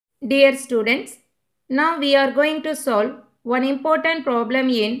Dear students, now we are going to solve one important problem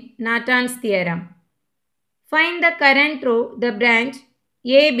in Norton's theorem. Find the current through the branch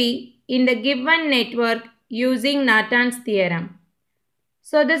AB in the given network using Norton's theorem.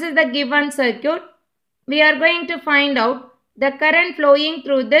 So this is the given circuit. We are going to find out the current flowing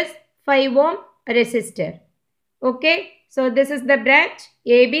through this 5 ohm resistor. Okay, so this is the branch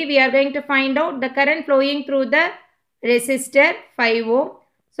AB. We are going to find out the current flowing through the resistor 5 ohm.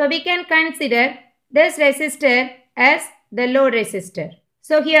 So we can consider this resistor as the load resistor.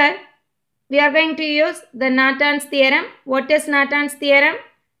 So here we are going to use the Norton's theorem. What is Norton's theorem?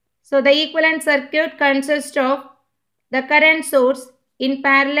 So the equivalent circuit consists of the current source in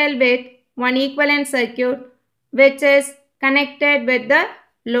parallel with one equivalent circuit which is connected with the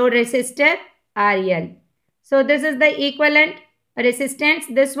load resistor RL. So this is the equivalent resistance.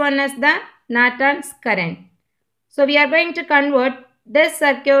 This one is the Norton's current. So we are going to convert this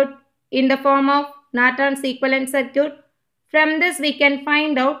circuit in the form of Norton's equivalent circuit. From this we can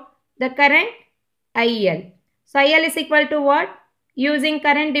find out the current IL. So IL is equal to what? Using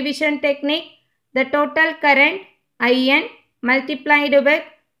current division technique, the total current IN multiplied with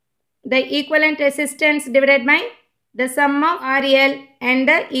the equivalent resistance divided by the sum of RL and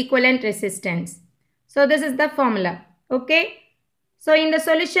the equivalent resistance. So this is the formula. Okay. So in the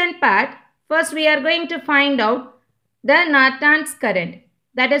solution part, first we are going to find out the Norton's current.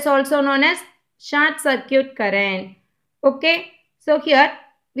 That is also known as short circuit current. Okay. So here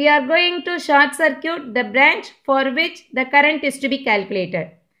we are going to short circuit the branch for which the current is to be calculated.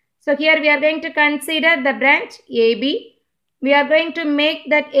 So here we are going to consider the branch AB. We are going to make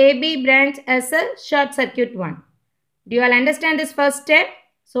that AB branch as a short circuit one. Do you all understand this first step?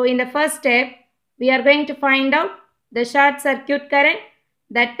 So in the first step, we are going to find out the short circuit current,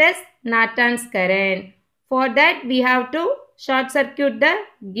 that is Norton's current. For that we have to short circuit the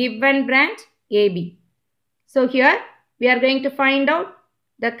given branch AB. So here we are going to find out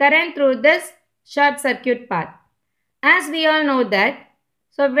the current through this short circuit path. As we all know that,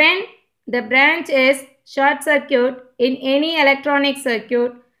 so when the branch is short circuit in any electronic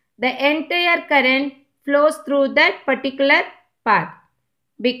circuit, the entire current flows through that particular path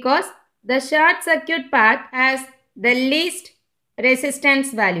because the short circuit path has the least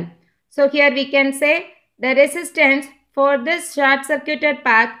resistance value. So here we can say the resistance for this short circuited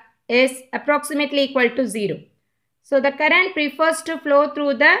path is approximately equal to 0. So the current prefers to flow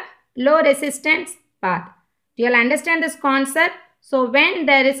through the low resistance path. Do you all understand this concept? So when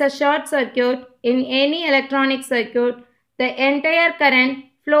there is a short circuit in any electronic circuit, the entire current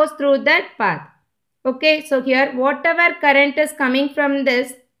flows through that path. Okay, so here whatever current is coming from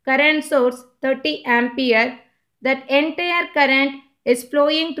this current source 30 ampere, that entire current is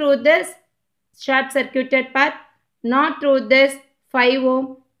flowing through this short circuited path, not through this 5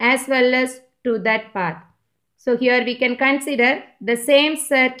 ohm as well as to that path. So here we can consider the same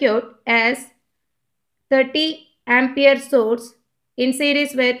circuit as 30 ampere source in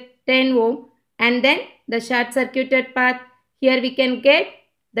series with 10 ohm and then the short circuited path. Here we can get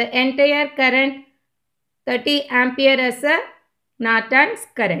the entire current 30 ampere as a Norton's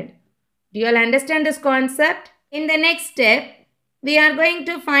current. Do you all understand this concept? In the next step, we are going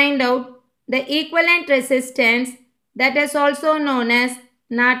to find out the equivalent resistance, that is also known as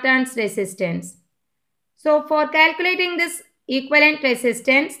Norton's resistance. So for calculating this equivalent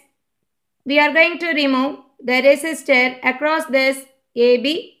resistance, we are going to remove the resistor across this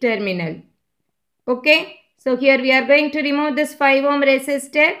AB terminal. Okay, so here we are going to remove this 5 ohm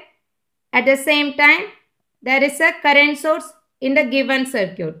resistor. At the same time, there is a current source in the given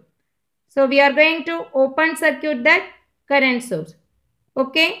circuit. So we are going to open circuit that current source.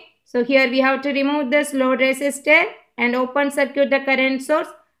 Okay, so here we have to remove this load resistor and open circuit the current source.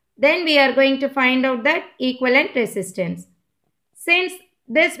 Then we are going to find out that equivalent resistance. Since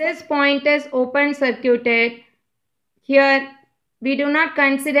this point is open circuited, here we do not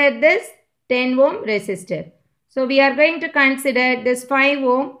consider this 10 ohm resistor. So we are going to consider this 5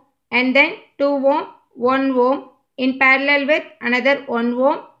 ohm and then 2 ohm, 1 ohm in parallel with another 1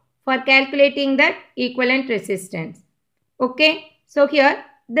 ohm for calculating that equivalent resistance. Okay, so here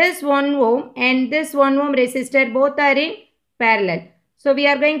this 1 ohm and this 1 ohm resistor both are in parallel. So we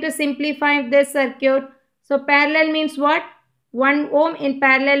are going to simplify this circuit. So parallel means what? 1 ohm in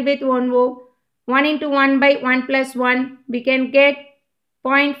parallel with 1 ohm. 1 into 1 by 1 plus 1, we can get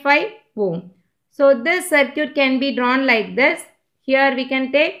 0.5 ohm. So this circuit can be drawn like this. Here we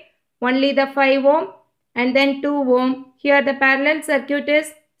can take only the 5 ohm and then 2 ohm. Here the parallel circuit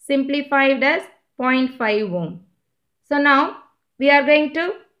is simplified as 0.5 ohm. So now we are going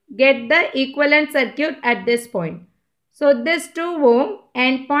to get the equivalent circuit at this point. So this 2 ohm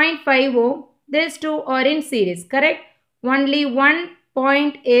and 0.5 ohm, these two are in series, correct? Only one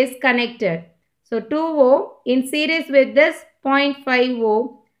point is connected. So 2 ohm in series with this 0.5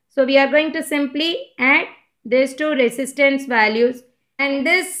 ohm. So we are going to simply add these two resistance values, and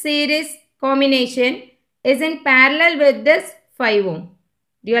this series combination is in parallel with this 5 ohm.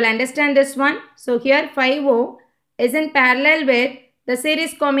 Do you all understand this one? So here 5 ohm is in parallel with the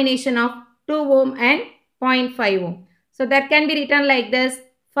series combination of 2 ohm and 0.5 ohm. So that can be written like this: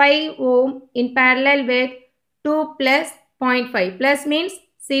 5 ohm in parallel with 2 plus 0.5. Plus means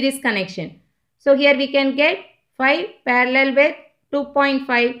series connection. So here we can get 5 parallel with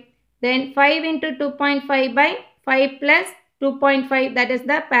 2.5. Then 5 into 2.5 by 5 plus 2.5, that is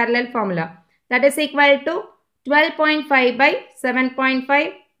the parallel formula. That is equal to 12.5 by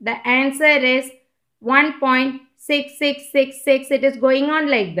 7.5. The answer is 1.6666. It is going on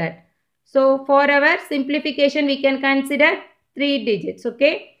like that. So for our simplification, we can consider 3 digits.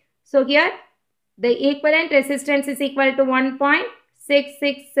 Okay. So here the equivalent resistance is equal to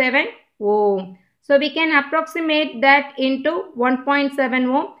 1.667 ohm. So we can approximate that into 1.7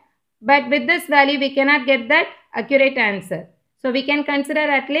 ohm. But with this value, we cannot get that accurate answer. So we can consider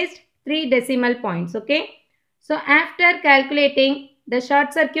at least 3 decimal points. Okay. So after calculating the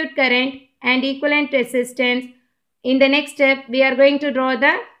short circuit current and equivalent resistance, in the next step, we are going to draw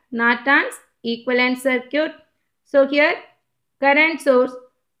the Norton's equivalent circuit. So here, current source,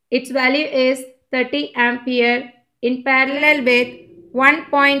 its value is 30 ampere in parallel with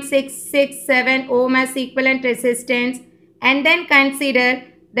 1.667 ohm as equivalent resistance, and then consider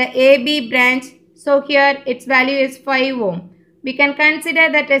the AB branch. So here its value is 5 ohm. We can consider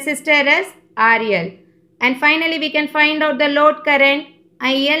that resistor as RL. And finally we can find out the load current.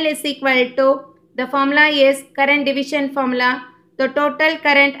 IL is equal to, the formula is current division formula, the total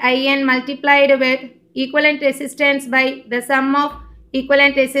current IN multiplied with equivalent resistance by the sum of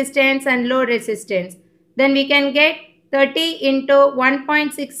equivalent resistance and load resistance. Then we can get 30 into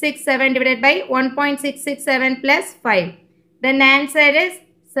 1.667 divided by 1.667 plus 5. Then the answer is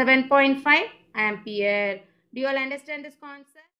 7.5 ampere. Do you all understand this concept?